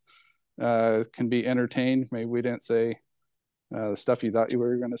listens can be entertained. Maybe we didn't say the stuff you thought you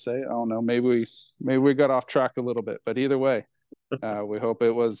were going to say. I don't know. Maybe we got off track a little bit. But either way, we hope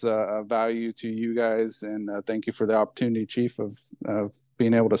it was a value to you guys, and thank you for the opportunity, Chief, of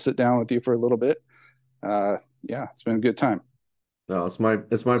being able to sit down with you for a little bit. Yeah, it's been a good time. No, it's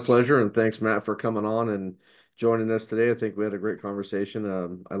my pleasure, and thanks, Matt, for coming on and joining us today. I think we had a great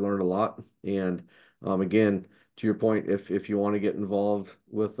conversation. I learned a lot, and again, to your point, if you want to get involved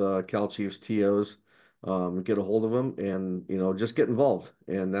with Cal Chiefs TOs, get a hold of them, and just get involved,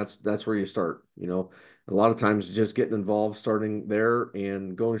 and that's where you start. A lot of times just getting involved, starting there,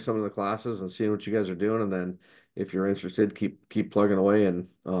 and going to some of the classes and seeing what you guys are doing, and then if you're interested, keep plugging away, and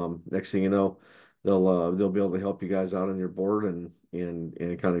next thing you know they'll be able to help you guys out on your board and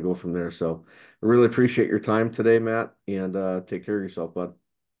kind of go from there. So I really appreciate your time today, Matt, and take care of yourself, bud.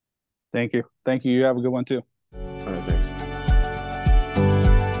 Thank you. Thank you. You have a good one too.